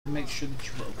make sure that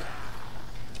you're okay.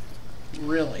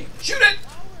 Really? Shoot it!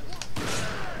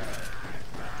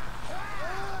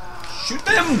 Shoot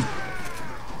them!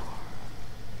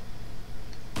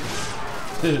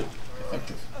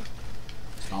 Effective.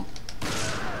 Stomp.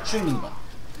 Shoot him in the butt.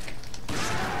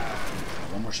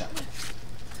 One more shot.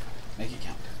 Make it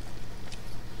count.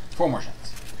 4 more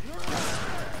shots.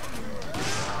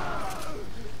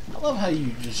 I love how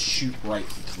you just shoot right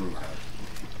through her.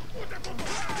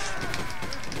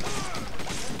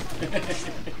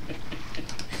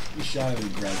 He shot him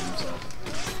and grabbed himself.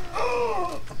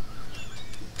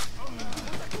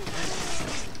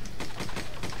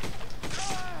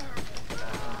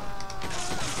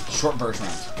 Short burst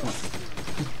rounds. Come on.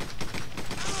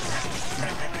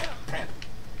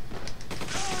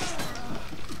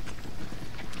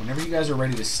 Whenever you guys are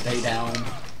ready to stay down,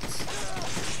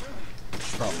 it's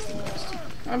probably the best.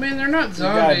 I mean, they're not There's a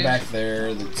zombies. guy back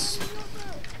there that's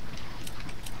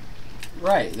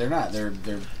right. They're not. They're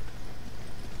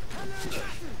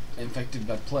infected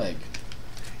by plague.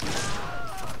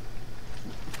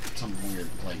 Some weird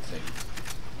plague thing.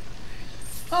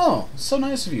 Oh, so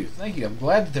nice of you. Thank you. I'm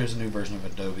glad that there's a new version of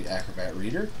Adobe Acrobat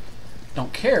Reader.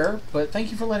 Don't care, but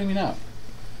thank you for letting me know.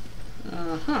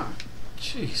 Uh-huh.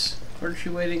 Jeez. Weren't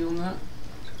you waiting on that?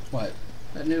 What?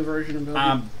 That new version of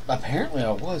Adobe? Apparently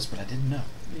I was, but I didn't know.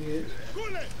 Yeah.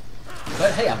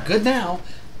 But hey, I'm good now.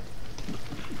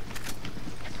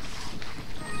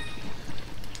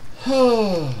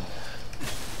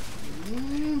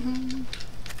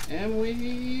 And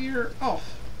we're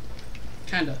off.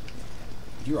 Kinda.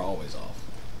 You're always off.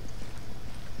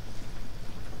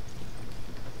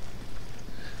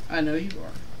 I know you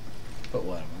are. But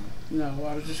what am No,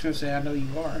 I was just gonna say I know you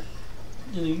are.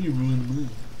 I? You ruined the mood.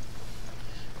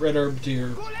 Red herb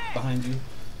tier behind you.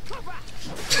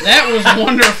 That was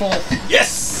wonderful.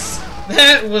 Yes!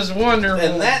 That was wonderful.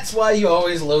 And that's why you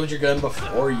always load your gun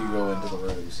before you go into the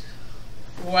rooms.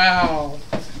 Wow.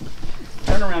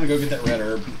 Turn around and go get that red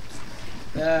herb.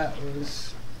 That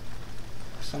was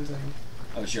something.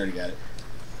 Oh, she already got it.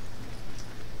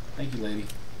 Thank you, lady.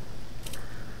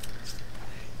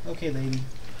 Okay, lady.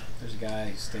 There's a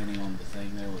guy standing on the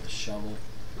thing there with a shovel.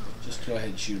 Just go ahead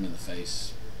and shoot him in the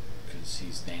face, because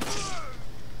he's dancing.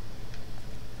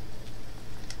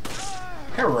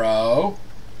 Hello.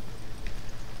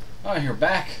 Oh, you're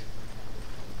back.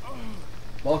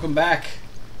 Welcome back.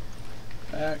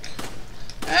 Back.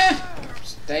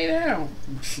 Stay down.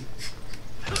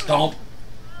 Stomp.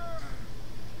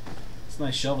 It's a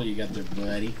nice shovel you got there,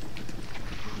 buddy.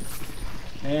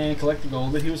 And collect the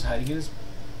gold that he was hiding in his...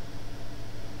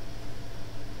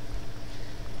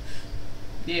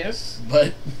 Yes.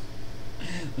 But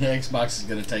the Xbox is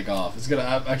gonna take off. It's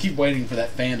gonna. I keep waiting for that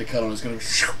fan to cut on. It's gonna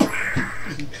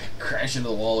crash into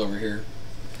the wall over here.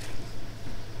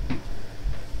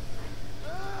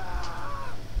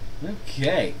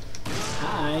 Okay.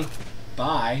 Hi.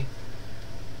 Bye.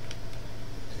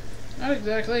 Not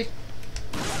exactly.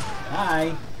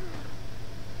 Hi.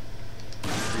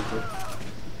 Creeper.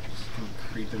 Just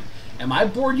creeping. Am I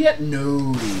bored yet?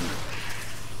 No.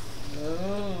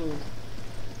 Oh.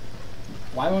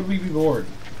 Why would we be bored?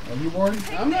 Are you bored?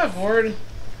 I'm not bored.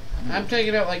 I'm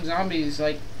taking out like zombies,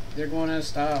 like they're going out of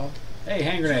style. Hey,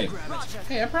 hand grenade.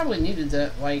 Hey, I probably needed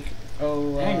that, like,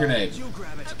 Hand grenade.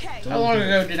 How long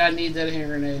ago did I need that hand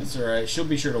grenade? It's alright. She'll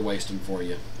be sure to waste them for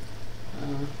you.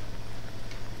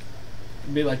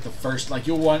 It'll be like the first, like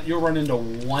you'll run into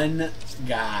one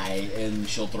guy and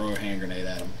she'll throw a hand grenade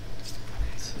at him.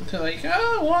 Like,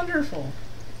 oh, wonderful.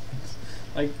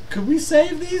 Like, could we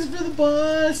save these for the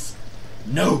bus?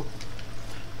 No.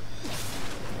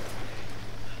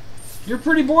 You're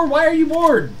pretty bored. Why are you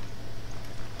bored?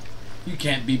 You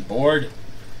can't be bored.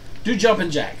 Do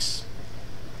jumping jacks.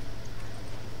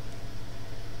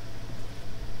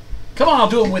 Come on, I'll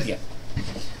do them with you.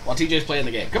 While TJ's playing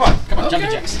the game. Come on, Okay.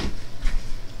 jumping jacks.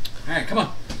 Alright, come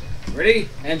on. Ready?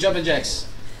 And jumping jacks.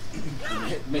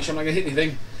 Make sure I'm not going to hit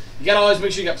anything. You got to always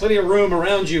make sure you got plenty of room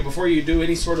around you before you do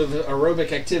any sort of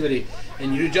aerobic activity.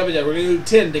 And you do jumping jacks. We're going to do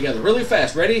 10 together. Really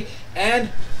fast. Ready?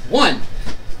 And 1,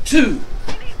 2,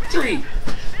 3,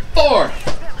 4,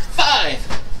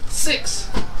 5, 6,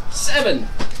 7,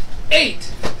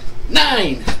 8,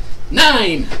 9,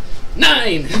 9,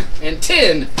 9, and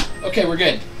 10. Okay, we're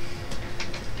good.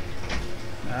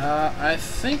 I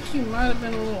think you might have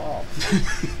been a little off.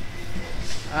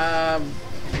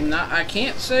 I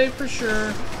can't say for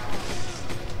sure.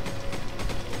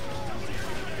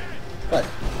 But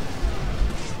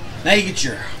now you get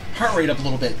your heart rate up a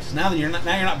little bit. Now that you're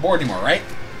not bored anymore, right?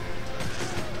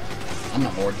 I'm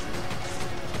not bored.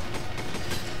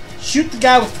 Shoot the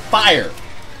guy with the fire.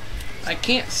 I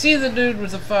can't see the dude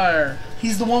with the fire.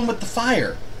 He's the one with the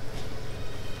fire.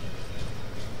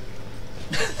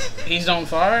 He's on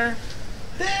fire?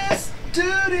 This dude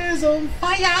is on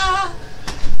fire.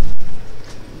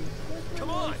 Come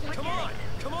on, come on,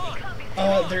 come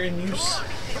on. They're in use.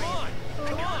 Come on,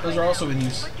 come on. Those are also in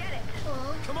use.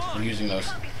 Come I'm on. using those.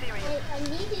 I need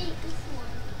to eat this one.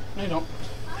 No, you don't.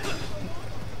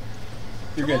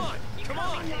 You're good. Come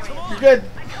on, come on. You're good.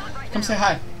 Come say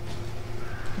hi.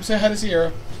 Come say hi to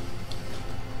Sierra.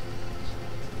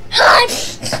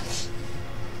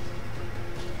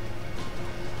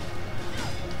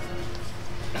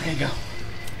 Okay, go.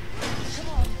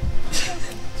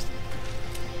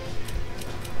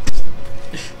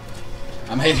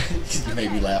 You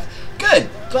made me laugh. Good.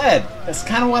 Glad. That's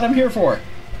kind of what I'm here for.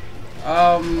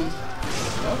 Okay.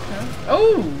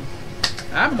 Oh!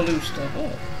 I blew stuff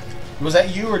up. Was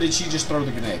that you, or did she just throw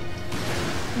the grenade?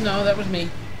 No, that was me.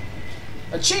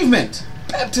 Achievement!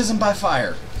 Baptism by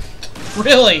fire.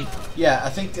 Really? Yeah, I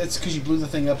think that's because you blew the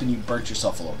thing up and you burnt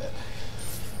yourself a little bit.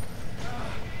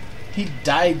 He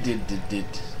died, did.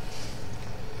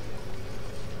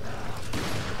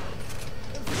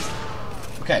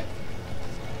 Okay.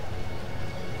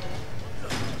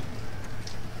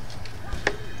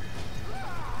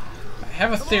 I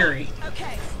have a theory.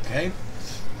 Okay. Okay.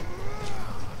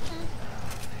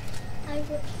 I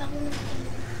want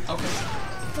to, Okay.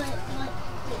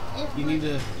 but You need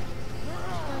to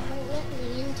won't let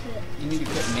me into it. you need to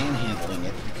quit manhandling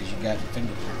it because you got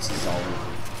fingerprints all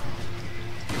over.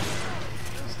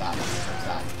 Stop.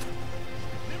 Stop.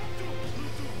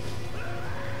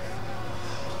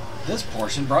 This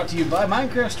portion brought to you by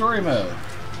Minecraft Story Mode.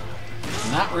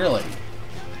 Not really.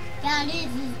 Yeah, it is.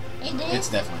 It is. It's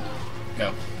definitely not.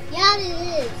 Go. Yeah,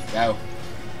 it is. Go.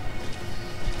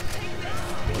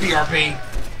 BRP.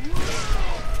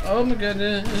 Oh my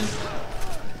goodness.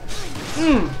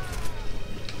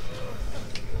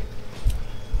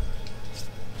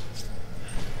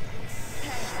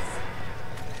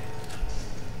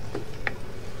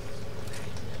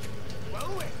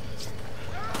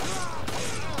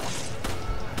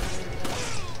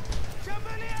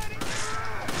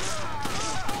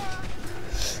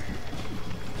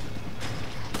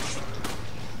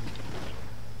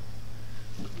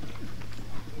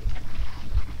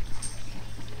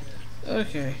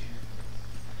 Okay.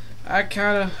 I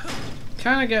kinda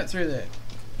got through that.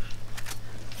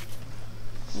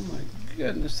 Oh my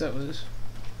goodness, that was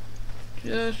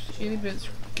just itty bit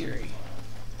scary.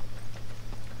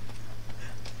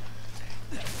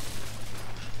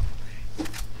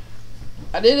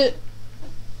 I did it!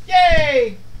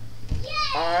 Yay!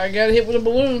 I got hit with a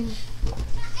balloon.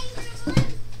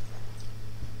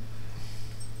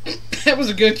 That was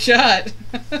a good shot.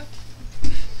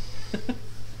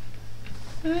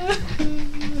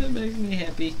 That makes me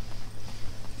happy.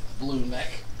 Balloon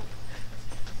back.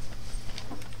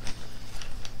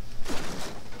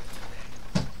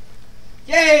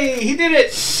 Yay! He did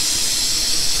it!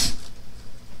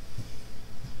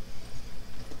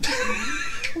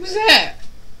 What was that?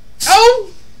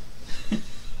 Oh!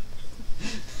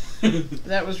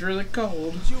 That was really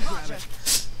cold.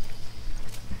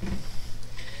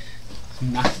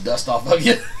 Knock the dust off of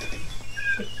you.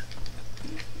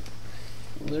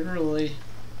 Literally.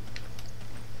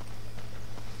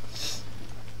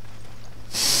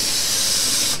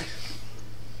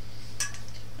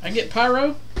 I get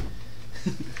pyro?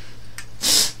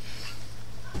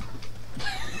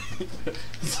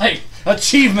 It's like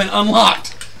achievement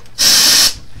unlocked.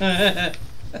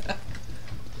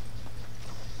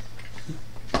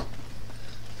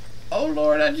 Oh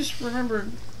Lord, I just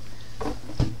remembered.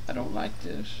 I don't like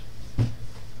this.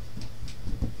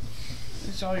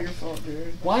 It's all your fault,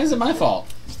 dude. Why is it my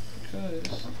fault?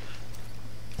 Because.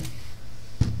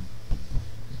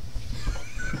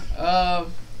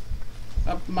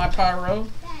 My pyro.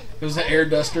 It was an air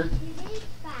duster. It is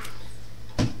fast.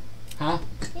 Huh?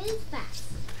 It is fast.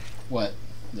 What?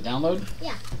 The download?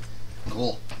 Yeah.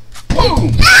 Cool.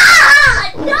 Boom!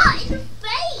 Ah! Not in the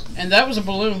face! And that was a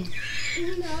balloon.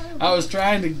 No. I was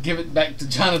trying to give it back to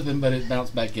Jonathan, but it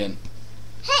bounced back in.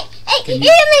 Hey, Can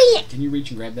hear you- me! Can you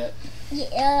reach and grab that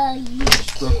Yeah,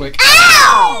 real quick?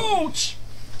 Ow! Ouch!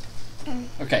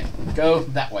 Okay, go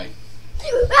that way.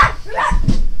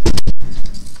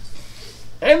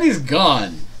 And he's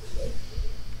gone.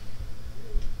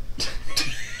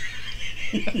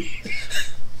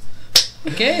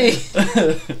 Okay.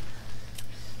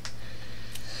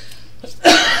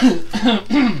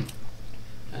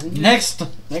 Next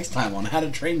time on How to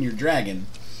Train Your Dragon.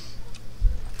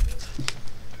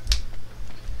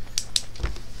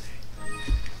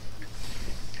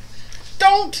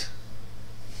 Don't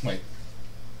Wait.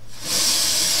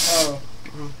 Oh,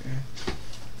 okay.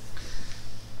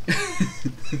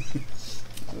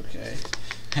 Okay.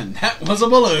 And that was a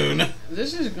balloon.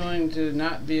 This is going to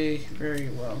not be very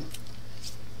well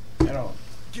at all.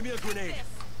 Give me a grenade.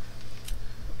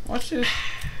 Watch this.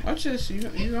 Watch this. You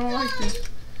don't like this.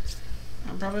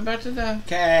 I'm probably about to die.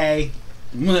 Okay.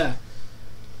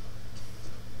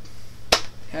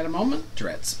 Had a moment?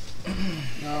 Tourette's.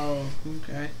 Oh,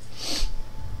 okay.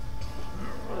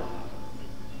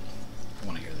 I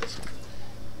want to hear this.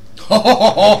 Ho ho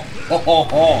ho ho ho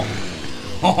ho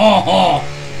ho ho ho.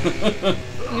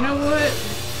 You know what?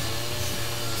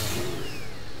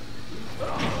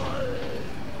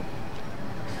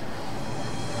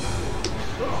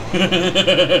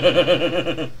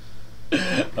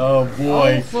 Oh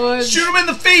boy! Oh, fudge. Shoot him in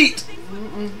the feet!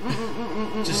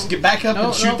 Just get back up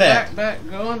and shoot that. Back,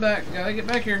 going back. Gotta get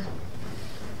back here.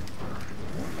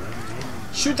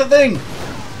 Shoot the thing!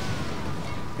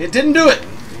 It didn't do it!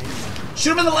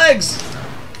 Shoot him in the legs!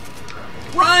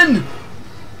 Run!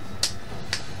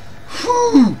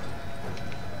 Whew!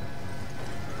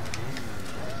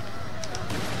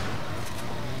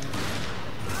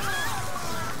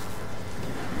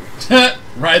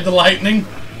 Ride the lightning.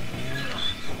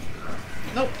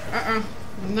 Nope.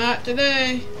 Not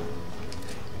today.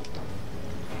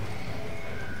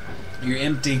 You're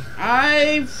empty.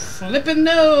 I flippin'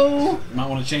 know. Might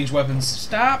want to change weapons.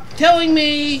 Stop telling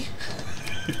me.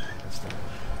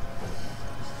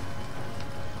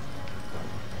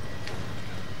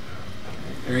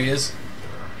 There he is.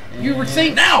 You were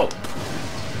thinking now.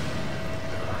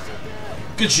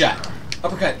 Good shot.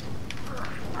 Uppercut.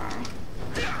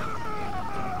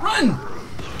 Run!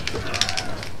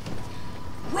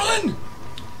 Run!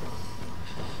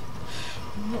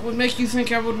 What would make you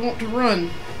think I would want to run?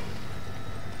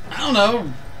 I don't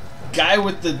know. Guy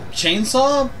with the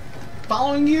chainsaw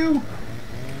following you?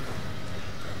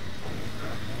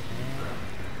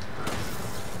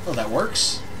 Oh, that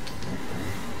works.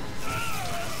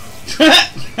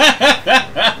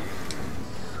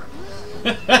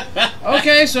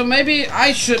 Okay, so maybe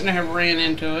I shouldn't have ran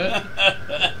into it.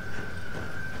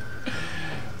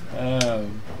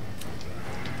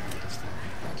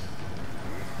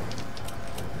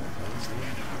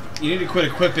 You need to quit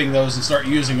equipping those and start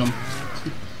using them.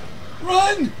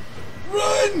 Run!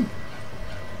 Run!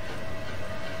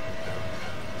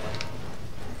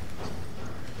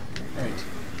 Alright.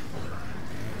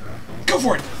 Go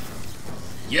for it!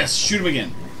 Yes, shoot him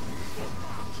again.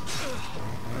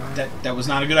 That was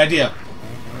not a good idea.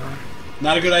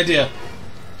 Not a good idea.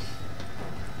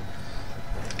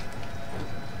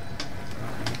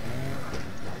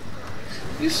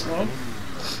 You slow.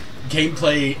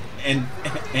 Gameplay and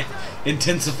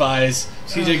intensifies.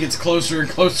 CJ gets closer and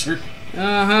closer.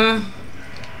 Uh-huh.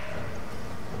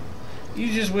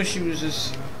 You just wish he was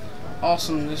this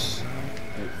awesomeness.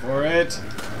 Wait for it.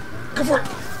 Go for it!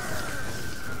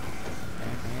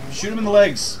 Shoot him in the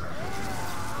legs.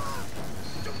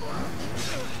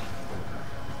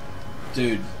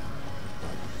 Dude.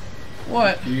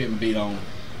 What? You're getting beat on.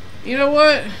 You know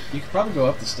what? You could probably go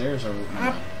up the stairs or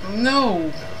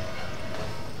No.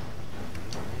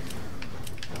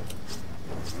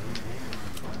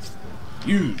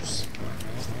 use.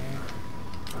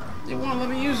 They won't let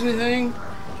me use anything.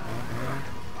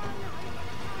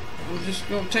 I'm just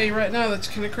gonna tell you right now, that's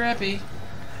kind of crappy.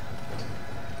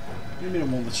 What do you mean it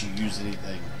won't let you use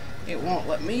anything? It won't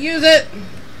let me use it.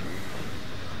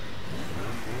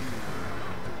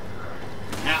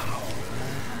 Ow.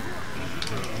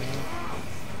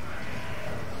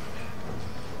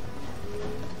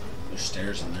 There's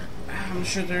stairs in there. I'm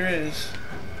sure there is.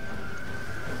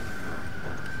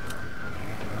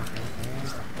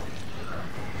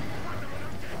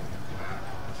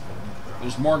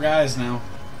 There's more guys now.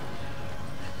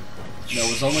 There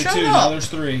was only Shut two, up. now there's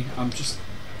three. I'm just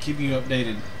keeping you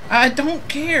updated. I don't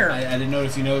care. I didn't know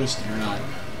if you noticed it or not.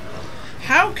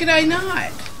 How could I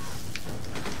not?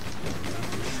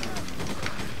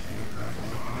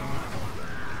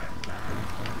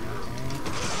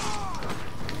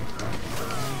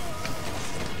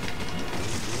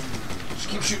 Just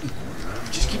keep shooting.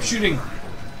 Just keep shooting.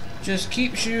 Just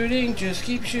keep shooting. Just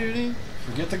keep shooting.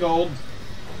 Forget the gold.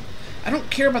 I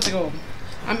don't care about the gold.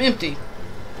 I'm empty.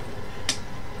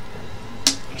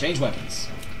 Change weapons.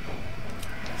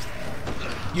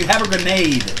 You have a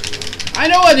grenade. I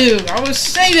know I do. I was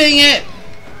saving it.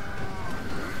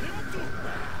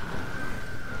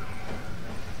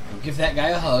 Give that guy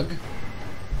a hug.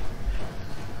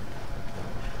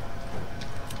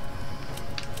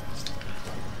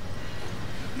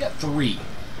 You got 3.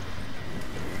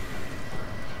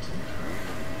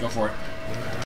 Go for it.